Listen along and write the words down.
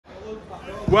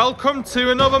Welcome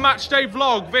to another matchday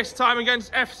vlog, this time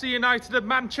against FC United of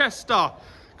Manchester.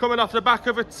 Coming off the back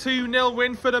of a 2-0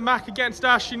 win for the Mac against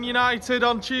Ashton United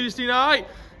on Tuesday night.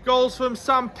 Goals from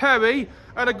Sam Perry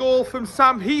and a goal from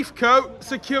Sam Heathcote,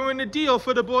 securing a deal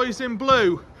for the boys in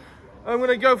blue. I'm going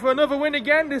to go for another win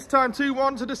again, this time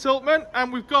 2-1 to the Siltman,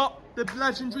 and we've got the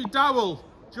legendary Darryl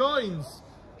joins.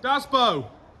 Dasbo.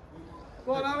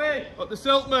 Go on, Harry. Up the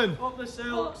Siltman. Up the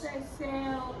Silt.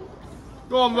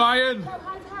 Go on, Ryan.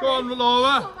 Go on,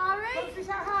 Laura. What's up, Harry?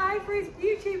 Say hi for his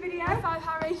YouTube video. Hi,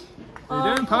 Harry. How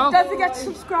you doing, pal? Don't forget to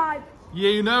subscribe. Yeah,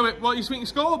 you know it. What do you think the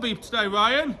score will be today,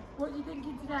 Ryan? What are you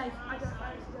thinking today? I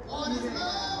don't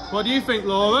know. What do you think,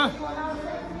 Laura?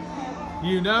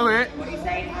 You know it. What are you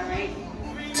saying, Harry?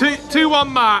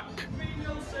 2-1 Mac.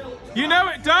 You know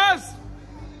it does.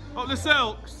 Up the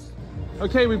Silks.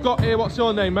 Okay, we've got here. What's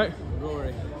your name, mate?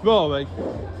 Rory. Rory.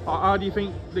 How do you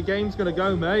think the game's going to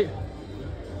go, mate?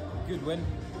 Good win.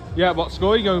 Yeah, what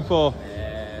score are you going for?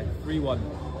 3-1.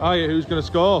 Oh yeah, who's going to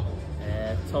score?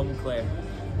 Tom Clay.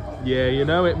 Yeah, you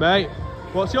know it, mate.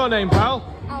 What's your name, pal?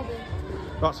 Alvin.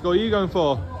 What score are you going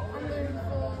for? I'm going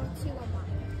for 2-1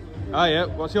 Mac. Oh yeah,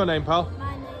 what's your name, pal?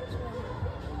 My name's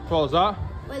William. What was that?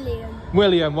 William.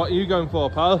 William, what are you going for,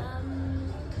 pal? 2-0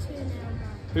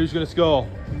 Mac. Who's going to score?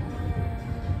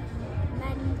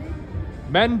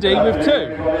 Mendy. Mendy with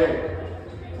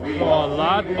 2. Come on,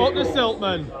 lad. Up the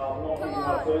Siltman. Come on.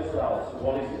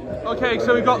 Okay,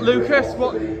 so we've got Lucas.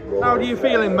 How are you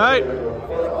feeling, mate?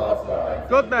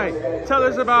 Good, mate. Tell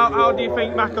us about how do you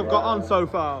think Mac have got on so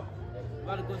far? We've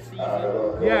had a good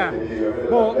season. Yeah,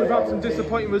 but we've had some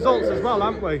disappointing results as well,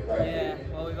 haven't we? Yeah,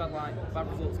 well we've had like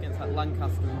bad results against like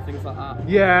Lancaster and things like that.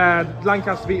 Yeah,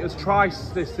 Lancaster beat us twice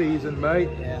this season, mate.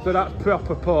 Yeah. So that's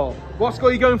proper poor. What score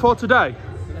are you going for today?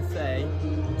 I'm going to say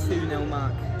 2-0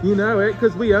 Mac. You know it,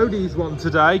 because we owe these one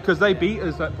today, because they beat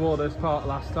us at Borders Park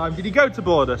last time. Did you go to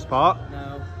Borders Park?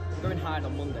 No, we're going Hyde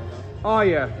on Monday though. Oh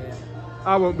yeah. Yeah.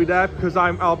 I won't be there because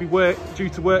I'll be due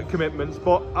to work commitments,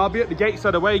 but I'll be at the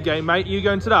Gateshead away game, mate. You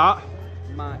going to that?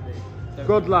 Might be. Don't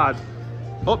Good know. lad.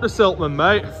 Up the Siltman,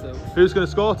 mate. Up the Silts. Who's going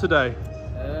to score today?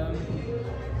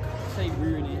 Say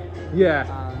Rooney. Yeah.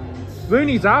 And...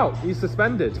 Rooney's out. He's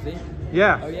suspended. Is he?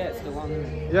 Yeah. Oh yeah, it's still on.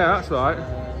 Yeah, that's right.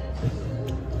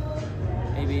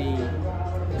 Maybe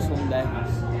Sunday.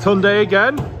 Tunde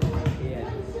again. Yeah.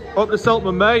 Up the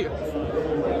Siltman, mate.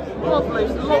 Lovely,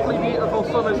 lovely, beautiful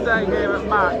summer's day here at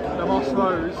Mac, the Moss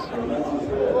Rose.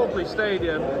 Lovely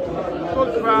stadium.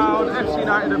 Good crowd. FC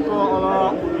United have brought a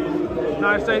lot.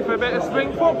 Nice day for a bit of spring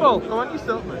football. Come on, you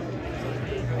Siltman.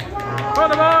 Come on,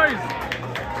 the boys.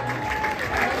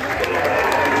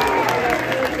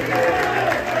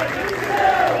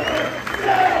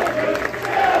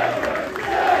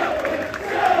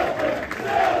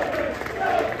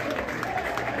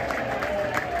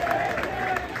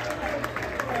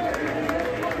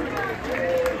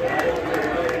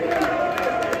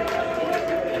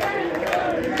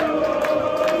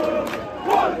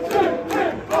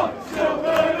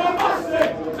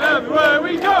 Everywhere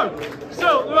we go,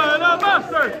 Siltman are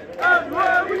masters.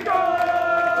 Everywhere we go,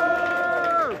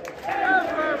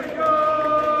 everywhere we go.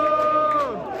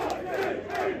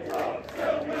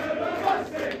 Siltman are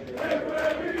masters.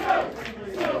 Everywhere we go,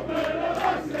 Siltman are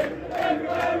masters.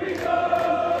 Everywhere we go,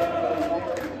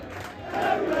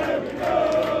 everywhere we go.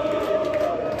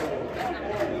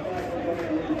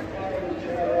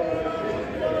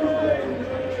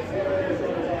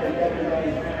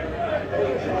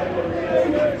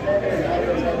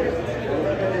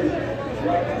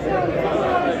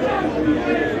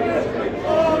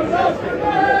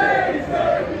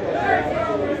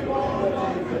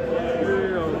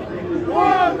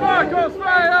 One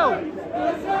Macclesfield!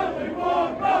 There's only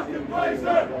one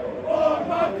Macclesfield! One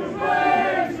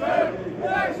Macclesfield!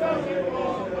 There's only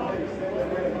one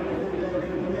Macclesfield!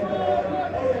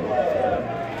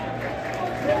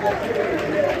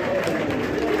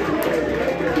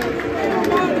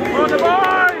 On the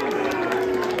boys!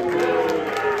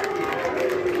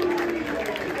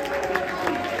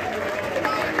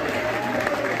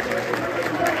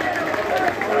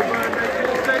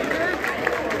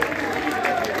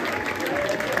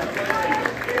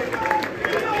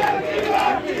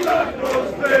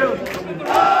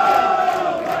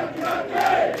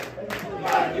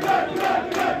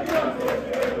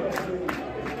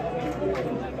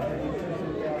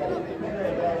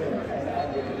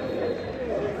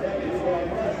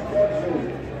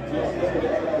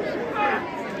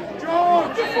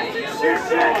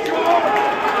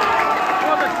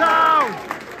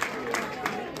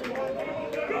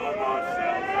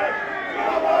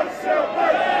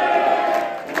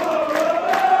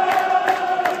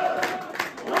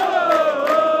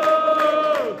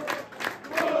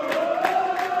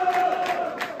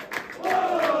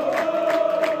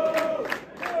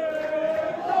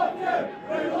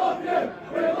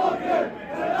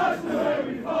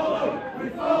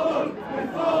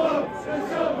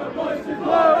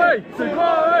 glory! To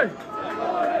glory!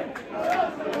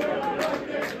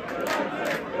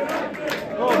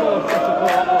 Oh, more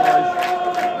support, boys.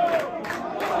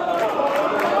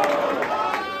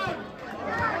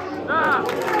 Ah!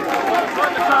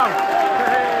 Find the town.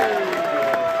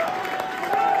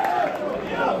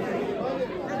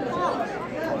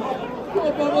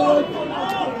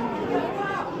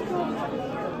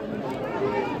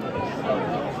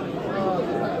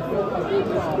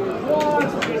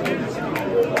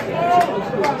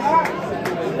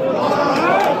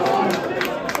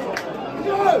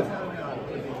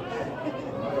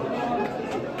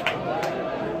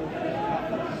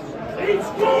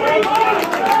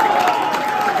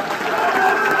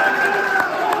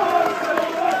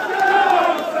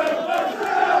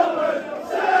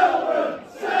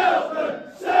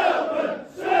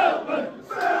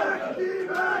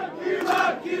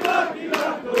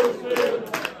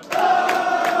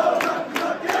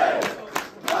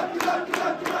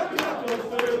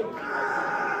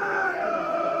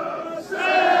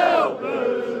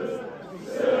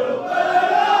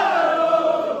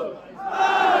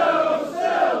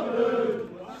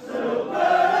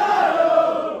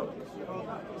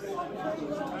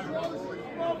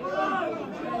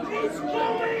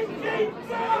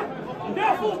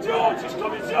 Careful, George! He's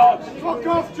coming, George! Fuck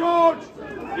off, George!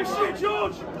 You see it,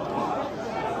 George?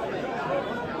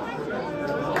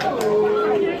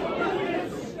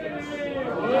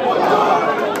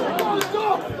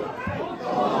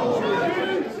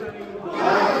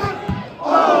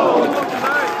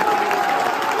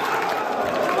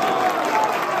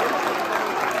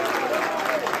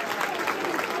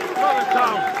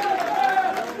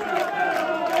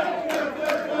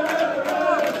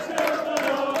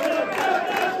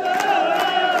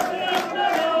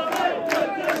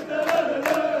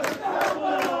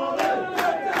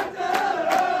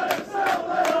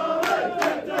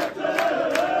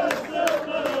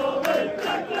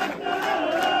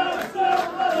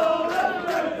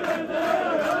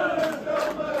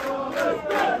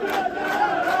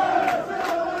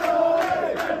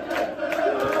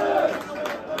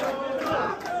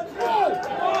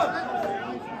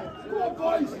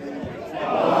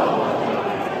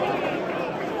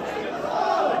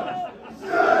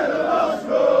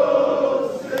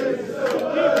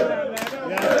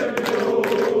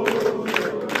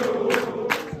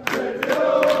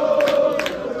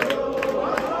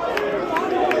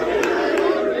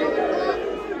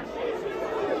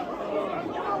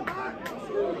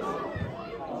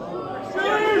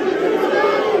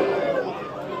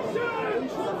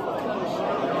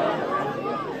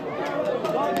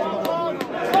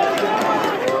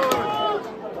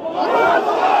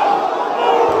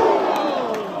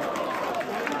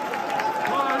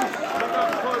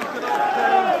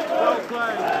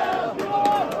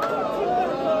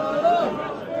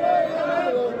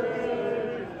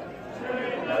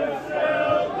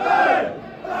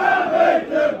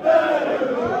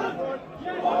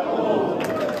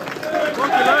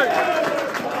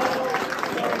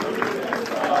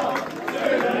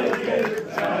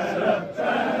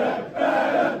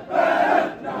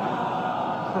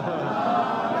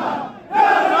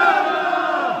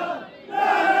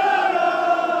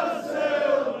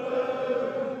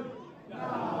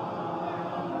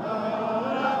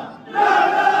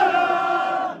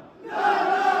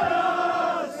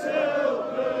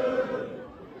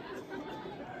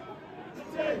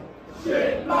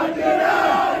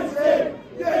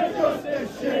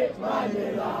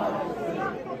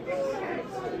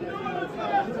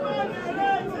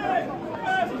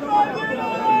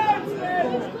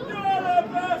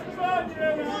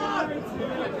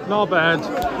 Not bad.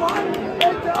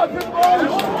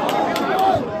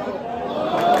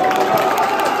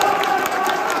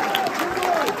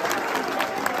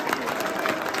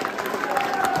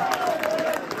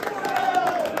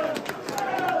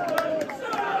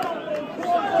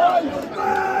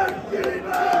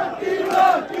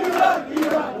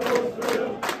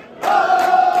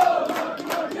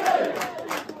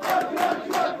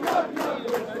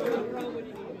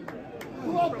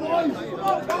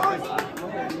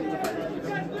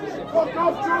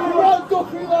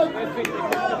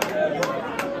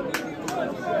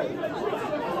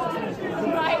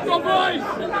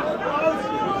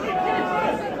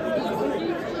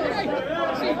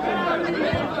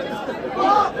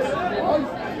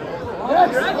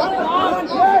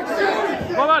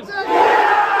 Well done.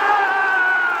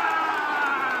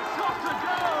 Shot to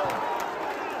goal.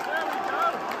 There we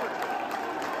go.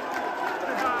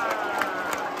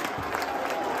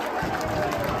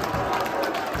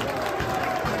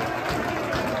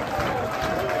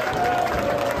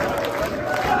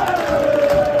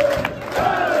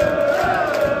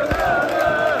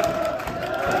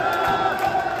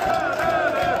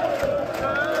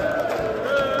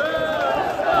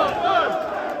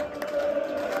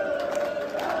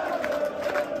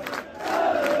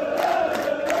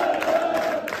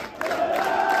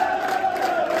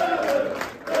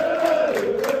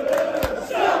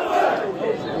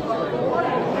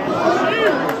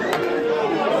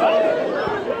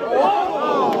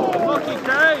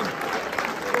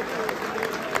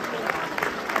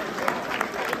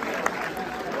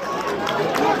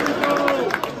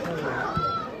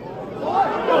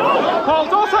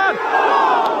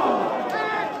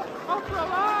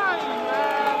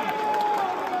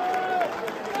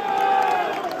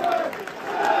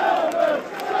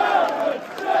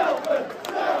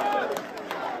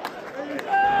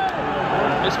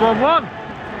 1-1.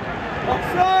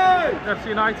 Offside! FC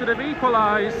United have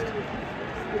equalised.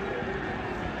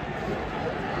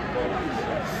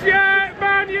 Shit,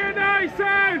 Man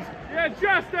United! You're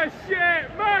just a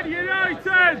shit, Man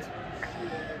United!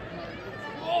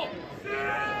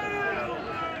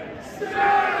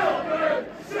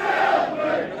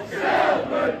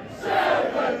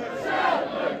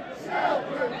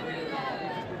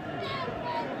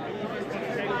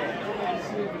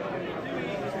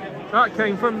 That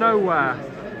came from nowhere.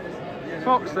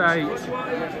 Fox 8.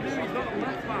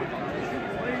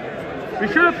 We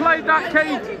should have played that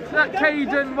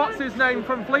Caden, what's his name,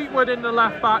 from Fleetwood in the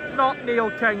left back, not Neil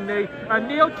Kengney. And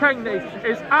Neil Kengney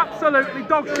is absolutely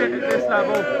dog shit at this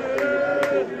level.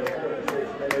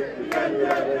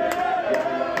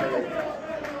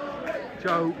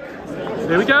 Joke.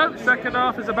 Here we go, second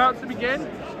half is about to begin.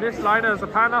 This liner has a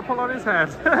pineapple on his head.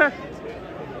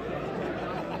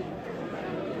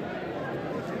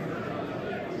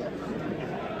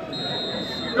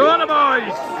 Go on,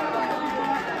 boys!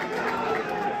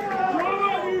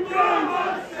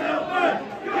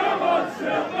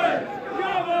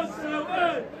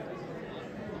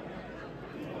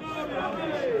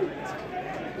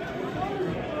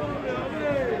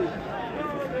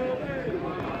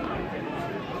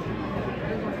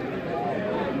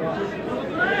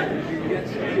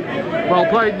 Well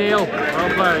played, Neil. Well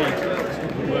played.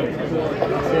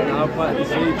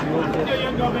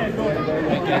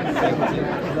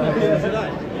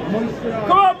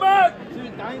 Come on, man!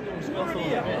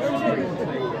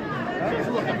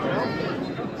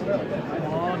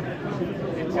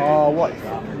 Oh, what is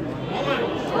that?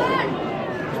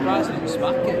 Surprised it was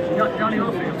smack it. Johnny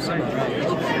Oldfield saying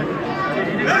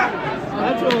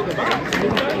That's all the back.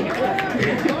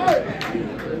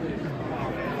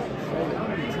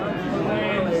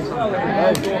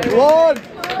 One!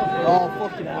 Oh,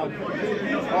 fucking hell.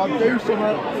 Oh, do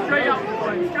something. straight up,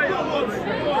 straight up.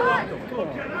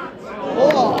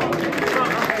 Oh!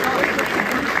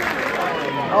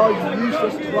 Oh, you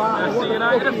useless twat. What the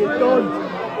fuck have you done?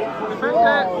 Defend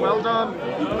it. Well done.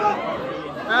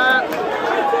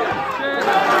 Shit.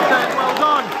 Well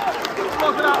done.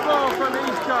 Look at that ball from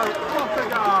Eastcote. What a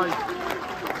guy.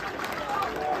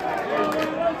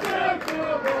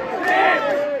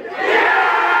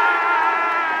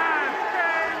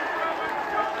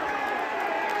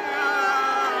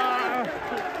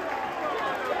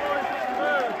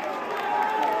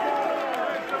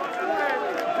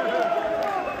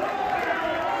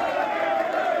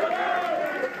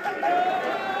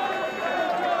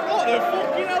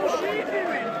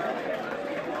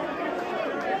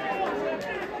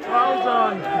 Well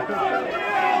done.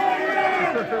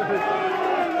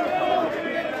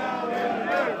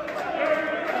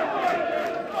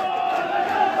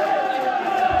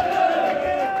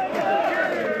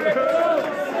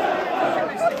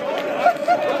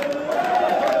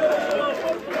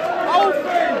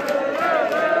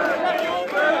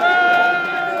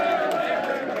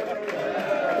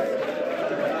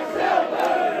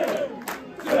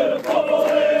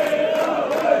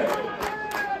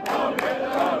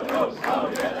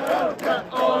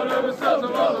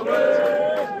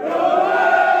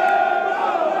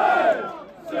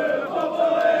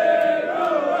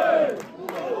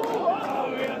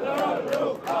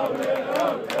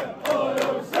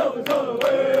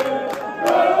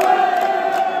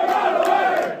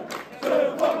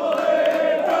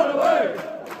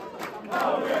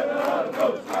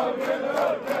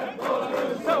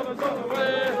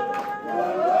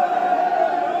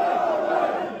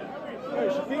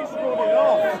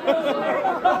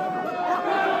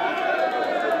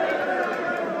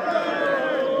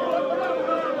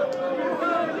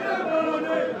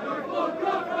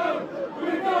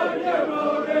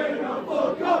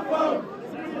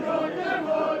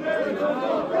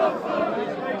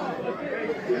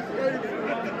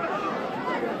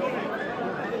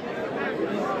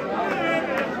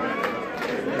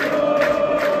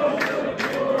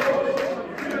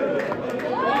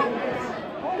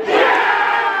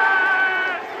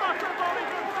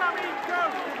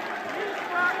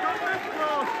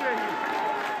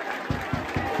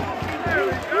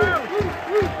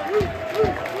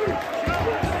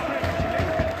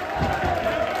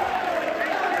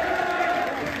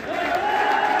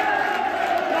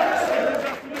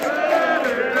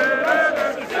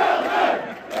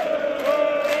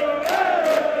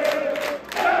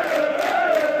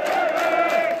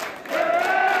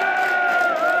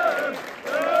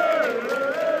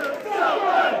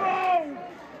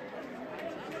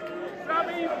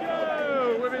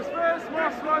 With his first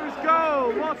Waslows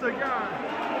goal, what a guy!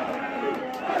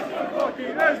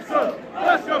 fucking mental.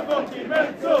 Let's go fucking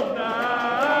mental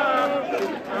now.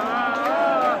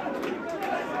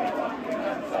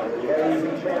 Ladies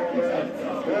and gentlemen,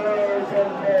 girls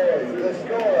and boys, the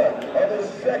scorer of the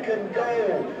second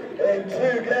goal in 2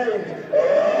 games.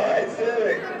 Right to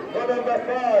it. For number 5,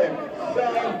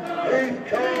 Sam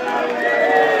Heathcote.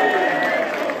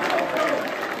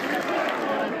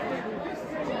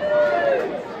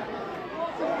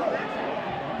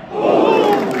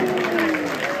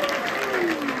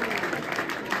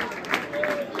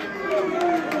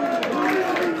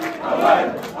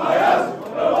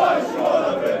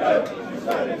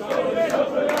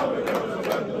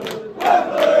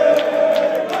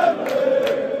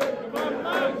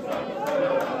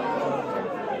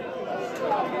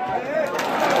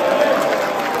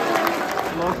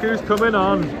 Look who's coming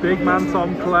on, big man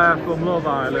Tom Clare from Love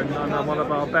Island, and one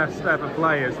of our best ever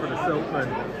players for the Silkmen.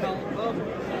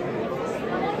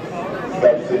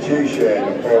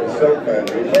 Substitution for Silkman,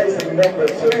 replacing number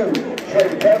 2,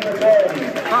 Trey Cameron.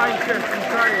 Fine shift and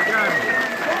try again.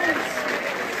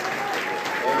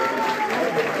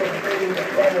 Number 15,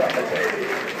 Ron Rafferty.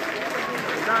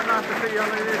 Dan Rafferty on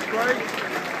in this place.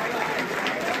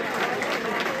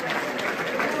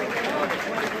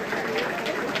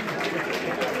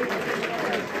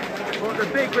 But the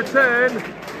big return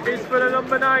is for the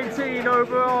number 19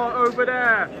 over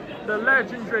there. The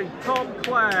legendary Tom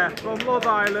Clare from Love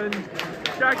Island,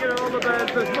 shagging all the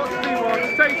birds as much as he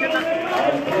wants, taking the...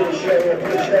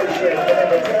 Appreciation for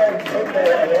number 10,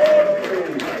 football award,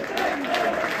 please.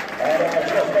 And I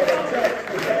just got a text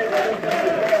to say that it can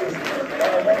be placed by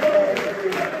number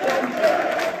 19, Tom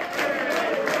Clare.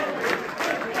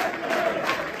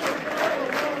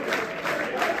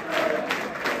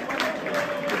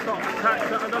 He's got attacked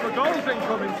at another goal's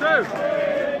incoming too.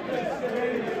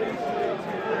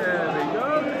 There we go.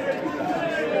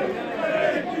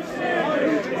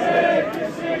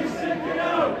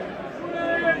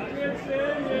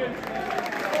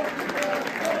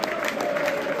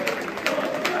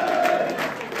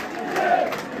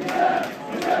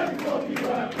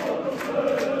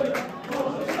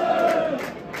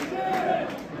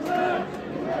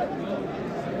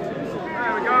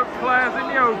 There we go, Clare's in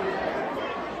the oak.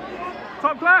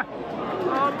 Tom Clare!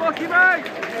 Oh, lucky mate!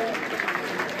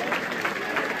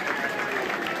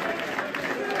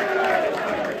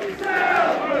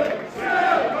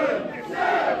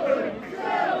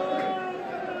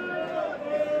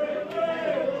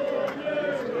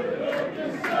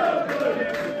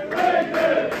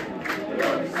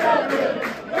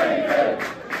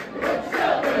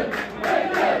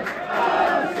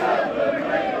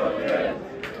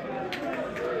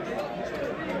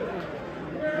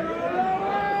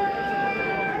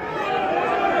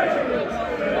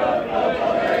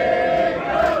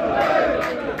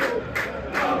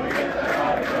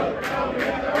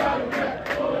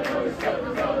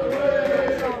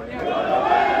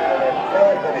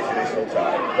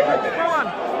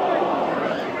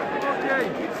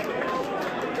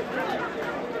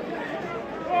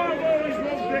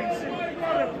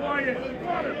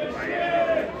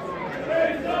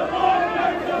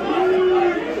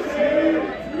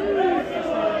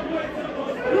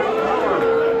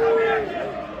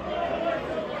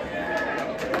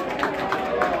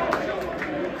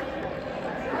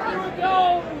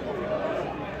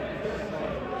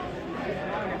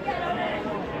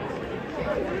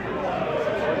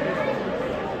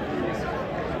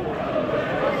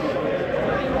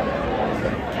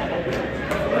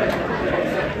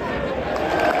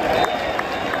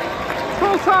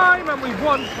 Time and we've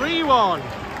won 3-1.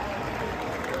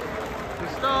 The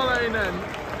Star Lane then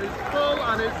is full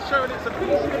and it's showing its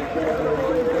appreciation.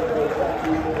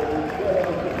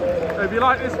 So if you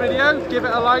like this video, give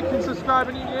it a like and subscribe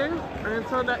if you're new. And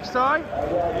until next time,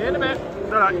 see you in a bit.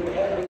 Bye.